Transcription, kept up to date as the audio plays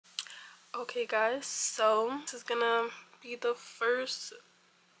Okay guys, so this is gonna be the first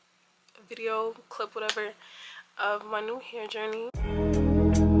video clip, whatever, of my new hair journey.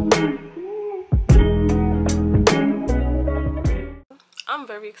 I'm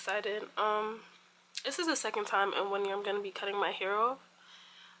very excited. This is the second time in 1 year I'm gonna be cutting my hair off.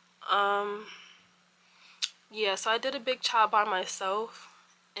 Yeah, so I did a big chop by myself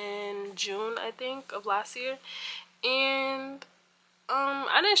in June, I think, of last year, and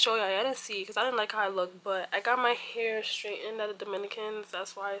I didn't show y'all, I didn't see because I didn't like how I looked, but I got my hair straightened at the Dominicans.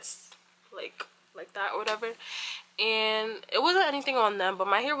 That's why it's like that or whatever. And it wasn't anything on them, but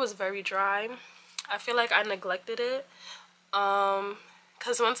my hair was very dry. I feel like I neglected it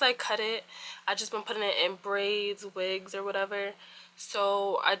because once I cut it, I just been putting it in braids, wigs, or whatever.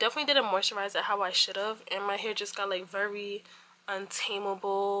 So I definitely didn't moisturize it how I should have, and my hair just got like very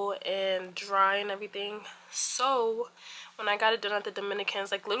untamable and dry and everything. So when I got it done at the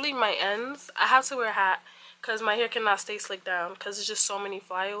Dominicans, like literally my ends, I have to wear a hat because my hair cannot stay slicked down because it's just so many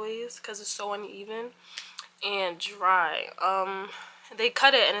flyaways because it's so uneven and dry. They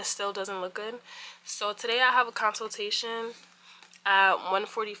cut it and it still doesn't look good. So today I have a consultation at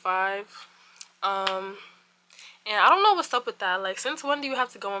 1:45. And I don't know what's up with that. Like, since when do you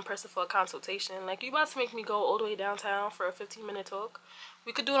have to go in person for a consultation? Like, you about to make me go all the way downtown for a 15-minute talk?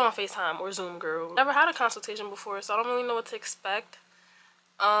 We could do it on FaceTime or Zoom, girl. Never had a consultation before, so I don't really know what to expect.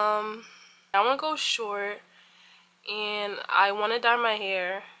 I want to go short, and I want to dye my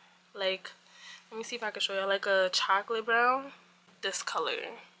hair. Like, let me see if I can show you. Like a chocolate brown. This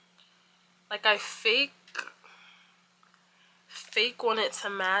color. Like, I fake want it to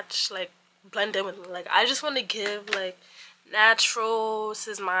match, like, blend in with me. Like, I just want to give like natural, this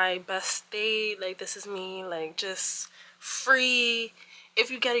is my best state, like this is me, like just free. If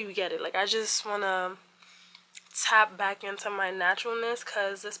you get it, you get it. Like, I just want to tap back into my naturalness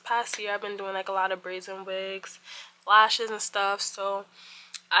because this past year I've been doing like a lot of braids and wigs, lashes and stuff. So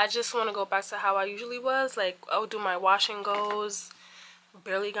I just want to go back to how I usually was. Like, I would do my wash and goes,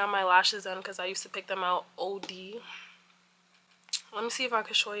 barely got my lashes done because I used to pick them out OD. Let me see if I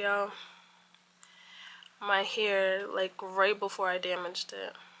can show y'all my hair like right before I damaged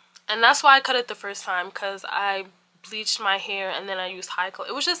it. And that's why I cut it the first time, because I bleached my hair and then I used high color.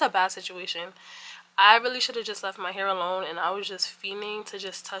 It was just a bad situation. I really should have just left my hair alone, and I was just fiending to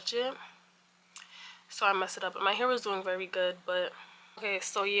just touch it, so I messed it up. But my hair was doing very good. But okay,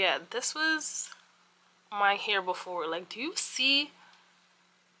 so yeah, this was my hair before. Like, do you see,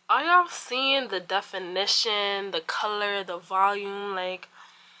 are y'all seeing the definition, the color, the volume? Like,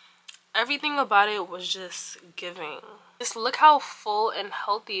 everything about it was just giving. Just look how full and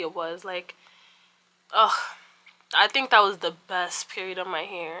healthy it was. Like, ugh, I think that was the best period of my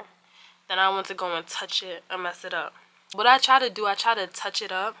hair. Then I went to go and touch it and mess it up. What I try to do, I try to touch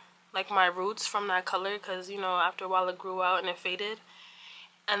it up, like my roots from that color, because, you know, after a while it grew out and it faded.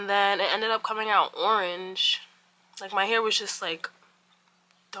 And then it ended up coming out orange. Like, my hair was just like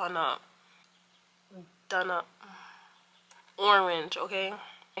done up. Orange, okay?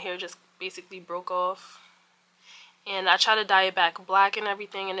 My hair just basically broke off, and I tried to dye it back black and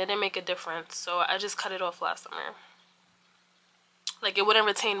everything, and it didn't make a difference. So I just cut it off last summer. Like, it wouldn't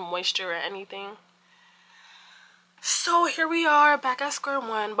retain moisture or anything. So here we are back at square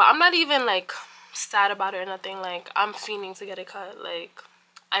one, but I'm not even like sad about it or nothing. Like, I'm fiending to get it cut. Like,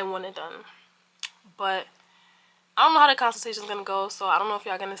 I want it done, but I don't know how the consultation's gonna go, so I don't know if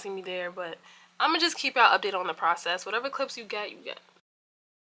y'all gonna see me there, but I'm gonna just keep y'all updated on the process. Whatever clips you get, you get.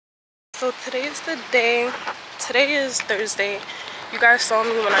 So today is the day. Today is Thursday. You guys saw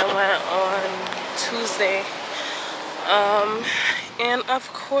me when I went on Tuesday. And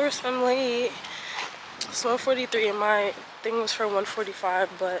of course I'm late. It's 1:43 and my thing was for 1:45,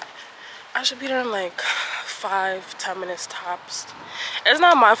 but I should be there in like 5-10 minutes tops. It's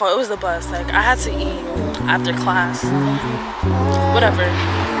not my fault, it was the bus. Like, I had to eat after class. Whatever.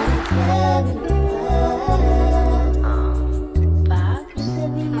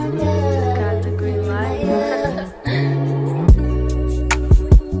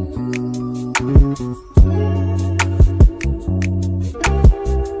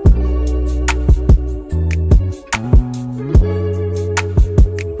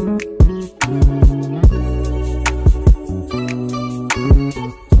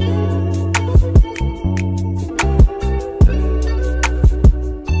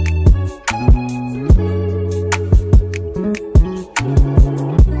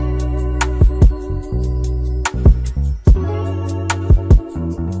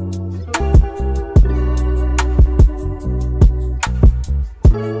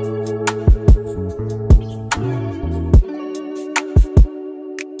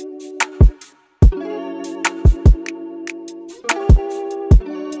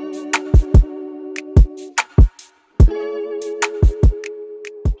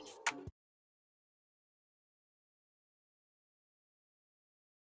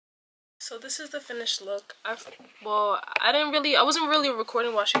 So this is the finished look. I wasn't really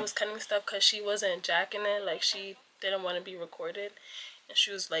recording while she was cutting stuff because she wasn't jacking it. Like, she didn't want to be recorded, and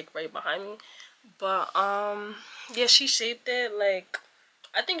she was like right behind me. But yeah, she shaped it. Like,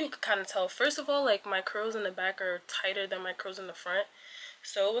 I think you could kind of tell. First of all, like, my curls in the back are tighter than my curls in the front,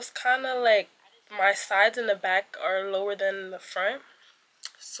 so it was kind of like my sides in the back are lower than the front.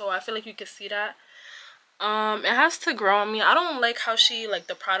 So I feel like you could see that. It has to grow on me. I don't like how she, like,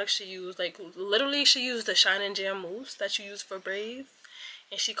 the product she used. Like, literally, she used the Shine and Jam mousse that you use for braids,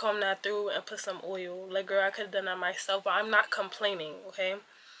 and she combed that through and put some oil. Like, girl, I could have done that myself, but I'm not complaining, okay?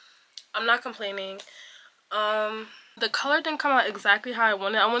 I'm not complaining. The color didn't come out exactly how I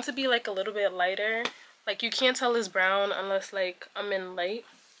wanted. I want it to be, like, a little bit lighter. Like, you can't tell it's brown unless, like, I'm in light.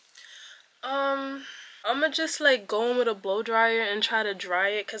 I'm gonna just, like, go in with a blow dryer and try to dry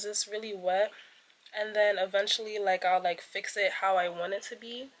it because it's really wet. And then eventually, like, I'll, like, fix it how I want it to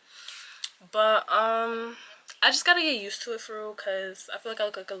be. But I just gotta get used to it for real, because I feel like I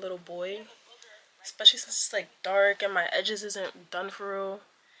look like a little boy, especially since it's, like, dark and my edges isn't done for real.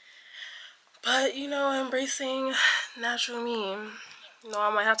 But, you know, embracing natural me. You know,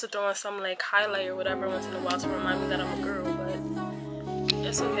 I might have to throw in some, like, highlight or whatever once in a while to remind me that I'm a girl, but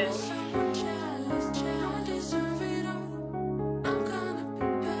it's okay.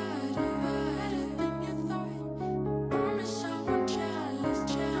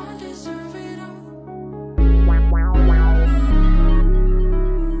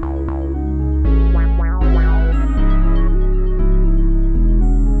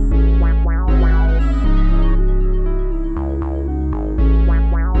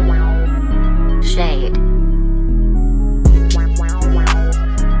 Shade.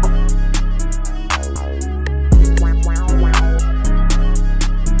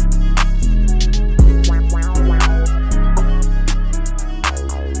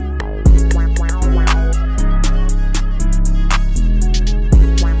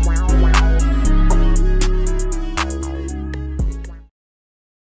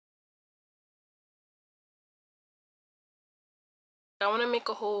 I want to make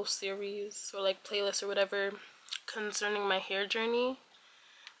a whole series or, like, playlist or whatever concerning my hair journey.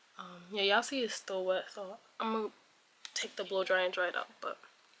 Yeah, y'all see it's still wet, so I'm gonna take the blow dry and dry it out. But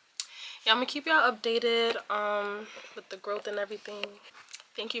yeah, I'm gonna keep y'all updated with the growth and everything.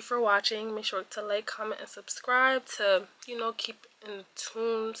 Thank you for watching. Make sure to like, comment, and subscribe to, you know, keep in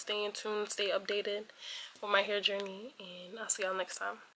tune, stay updated with my hair journey, and I'll see y'all next time.